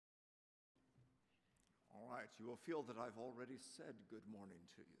right, you will feel that I've already said good morning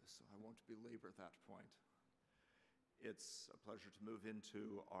to you, so I won't belabor that point. It's a pleasure to move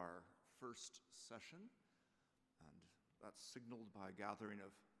into our first session, and that's signaled by a gathering of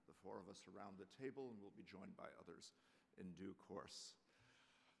the four of us around the table, and we'll be joined by others in due course.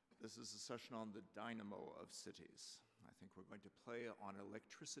 This is a session on the dynamo of cities. I think we're going to play on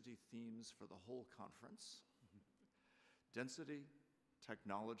electricity themes for the whole conference. Density,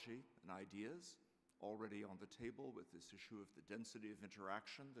 technology, and ideas already on the table with this issue of the density of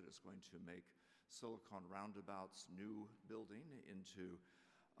interaction that is going to make Silicon Roundabout's new building into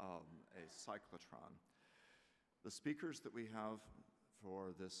a cyclotron. The speakers that we have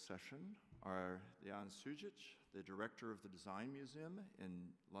for this session are Dejan Sujic, the director of the Design Museum in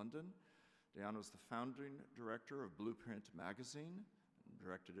London. Dejan was the founding director of Blueprint magazine and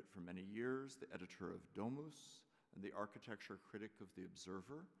directed it for many years, the editor of Domus, and the architecture critic of The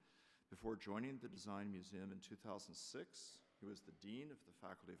Observer. Before joining the Design Museum in 2006, he was the dean of the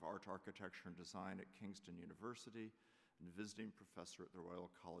Faculty of Art, Architecture, and Design at Kingston University and visiting professor at the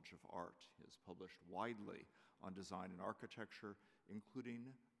Royal College of Art. He has published widely on design and architecture,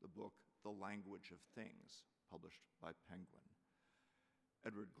 including the book The Language of Things, published by Penguin.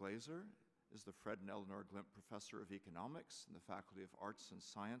 Edward Glaser is the Fred and Eleanor Glimp Professor of Economics in the Faculty of Arts and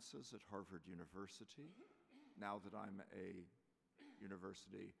Sciences at Harvard University. Now that I'm a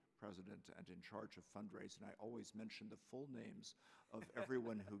university president and in charge of fundraising, I always mention the full names of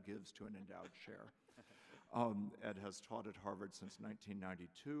everyone who gives to an endowed chair. Ed has taught at Harvard since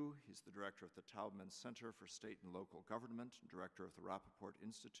 1992. He's the director of the Taubman Center for State and Local Government and director of the Rappaport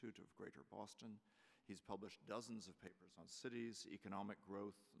Institute of Greater Boston. He's published dozens of papers on cities, economic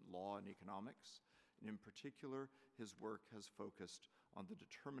growth, law, and economics. And in particular, his work has focused on the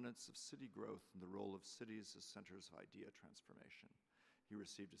determinants of city growth and the role of cities as centers of idea transformation. He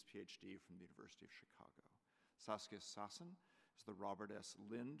received his PhD from the University of Chicago. Saskia Sassen is the Robert S.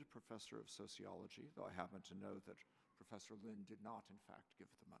 Lind Professor of Sociology, though I happen to know that Professor Lind did not, in fact, give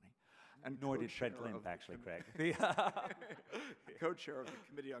the money. And nor did Fred Lind, actually, Craig. Co-chair of the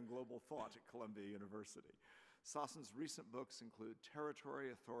Committee on Global Thought at Columbia University. Sassen's recent books include Territory,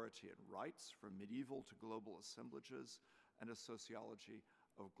 Authority, and Rights, From Medieval to Global Assemblages, and A Sociology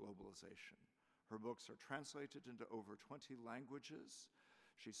of Globalization. Her books are translated into over 20 languages.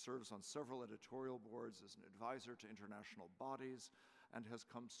 She serves on several editorial boards as an advisor to international bodies and has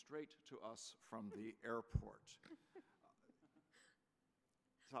come straight to us from the airport.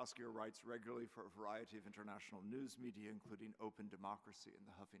 Saskia writes regularly for a variety of international news media, including Open Democracy and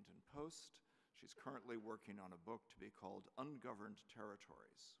the Huffington Post. She's currently working on a book to be called Ungoverned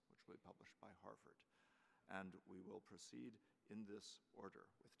Territories, which will be published by Harvard. And we will proceed in this order,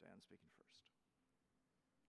 with Dan speaking first.